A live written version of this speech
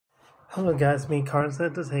Hello guys, me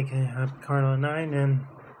Carson, this aka Carlo9, and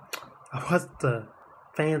I watched the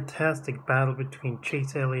fantastic battle between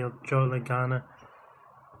Chase Elliott and Joe Logano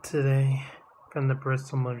today from the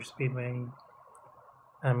Bristol Motor Speedway.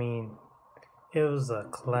 I mean, it was a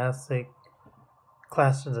classic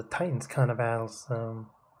Clash of the Titans kind of battle, so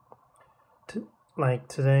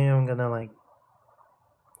today I'm gonna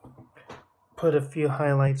put a few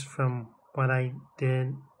highlights from what I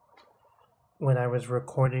did when I was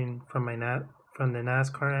recording from from the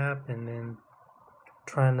NASCAR app, and then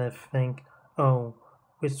trying to think,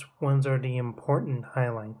 which ones are the important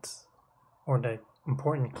highlights or the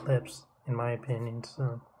important clips, in my opinion.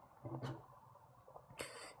 So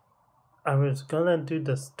I was gonna do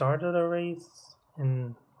the start of the race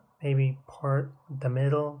and maybe part the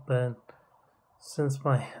middle, but since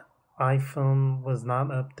my iPhone was not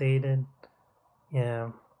updated,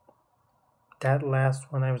 that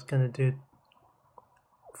last one I was gonna do,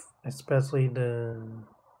 especially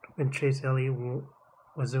when Chase Elliott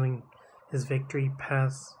was doing his victory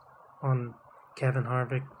pass on Kevin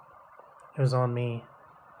Harvick. It was on me.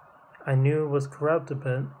 I knew it was corrupted,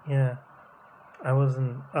 but I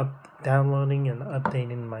wasn't downloading and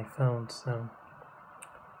updating my phone, so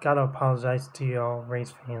gotta apologize to y'all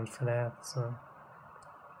race fans for that. So,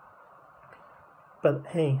 but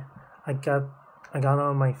hey, I got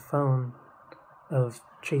on my phone of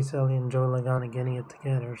Chase Elliott and Joe Logano getting it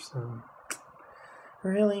together, so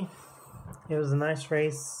really, it was a nice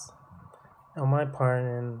race on my part,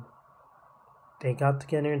 and they got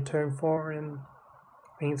together in turn 4, and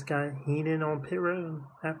things got heated on pit road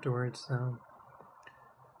afterwards. So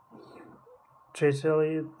Chase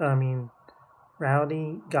Elliott,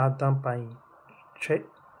 Rowdy got dumped by how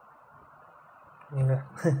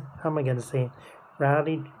am I gonna say it?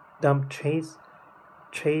 Rowdy dumped Chase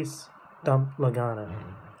dumped Logano,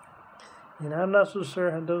 and I'm not so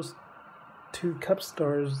sure how those two Cup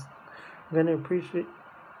stars are gonna appreciate.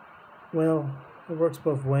 Well, it works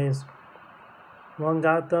both ways. One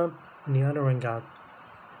got dumped, and the other one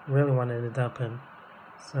really wanted to dump him.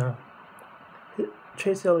 So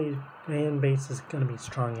Chase Elliott's fan base is gonna be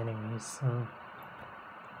strong anyways. So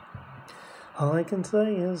all I can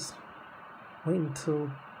say is wait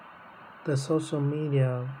until the social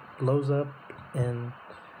media blows up and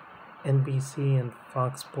NBC and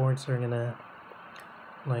Fox Sports are gonna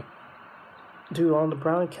do all the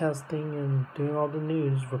broadcasting and doing all the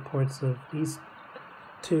news reports of these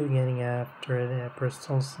two getting after it at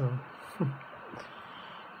Bristol. So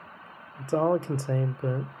that's all I can say,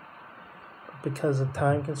 but because of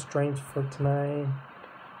time constraints for tonight,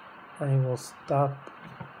 I will stop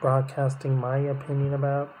broadcasting my opinion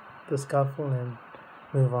about the scuffle and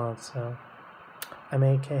move on. So I'm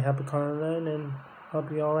AK Happy Carlin, and hope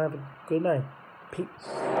you all have a good night. Peace.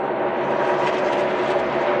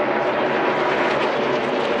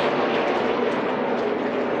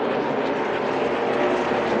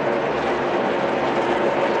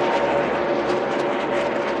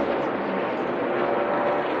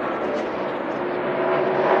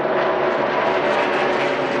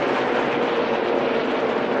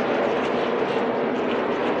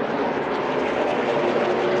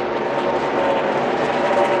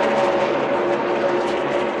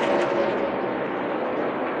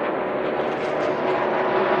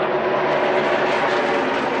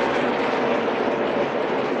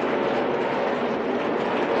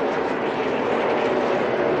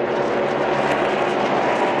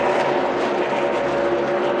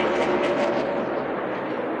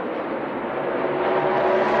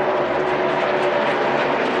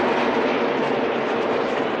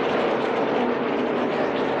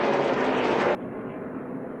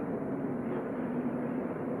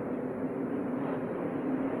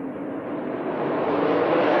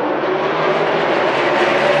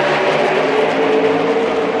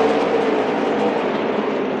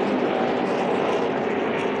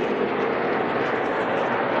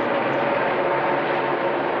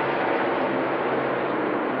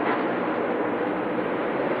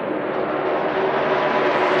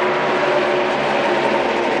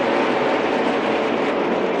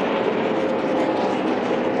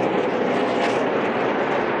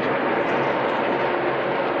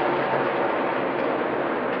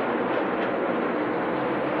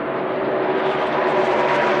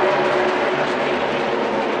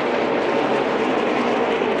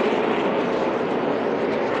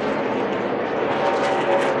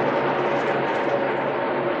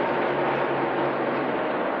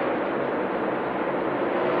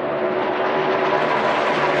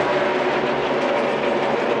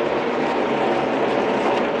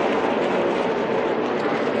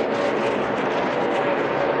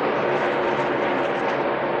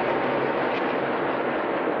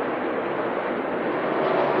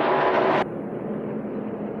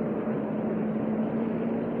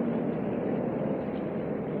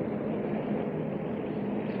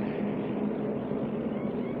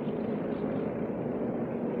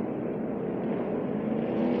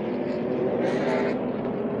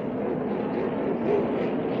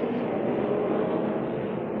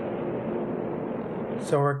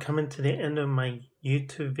 So we're coming to the end of my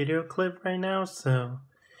YouTube video clip right now. So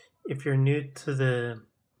if you're new to the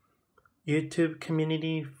YouTube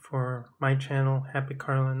community for my channel, Happy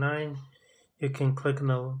Carla 9, you can click on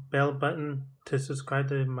the bell button to subscribe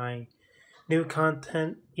to my new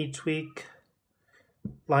content each week.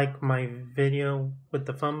 Like my video with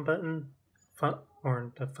the thumb button,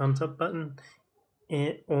 or the thumbs up button,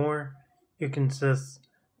 or you can just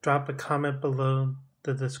drop a comment below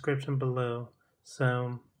the description below.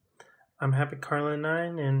 So I'm Happy Carla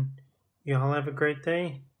 9, and you all have a great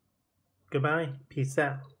day. Goodbye. Peace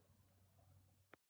out.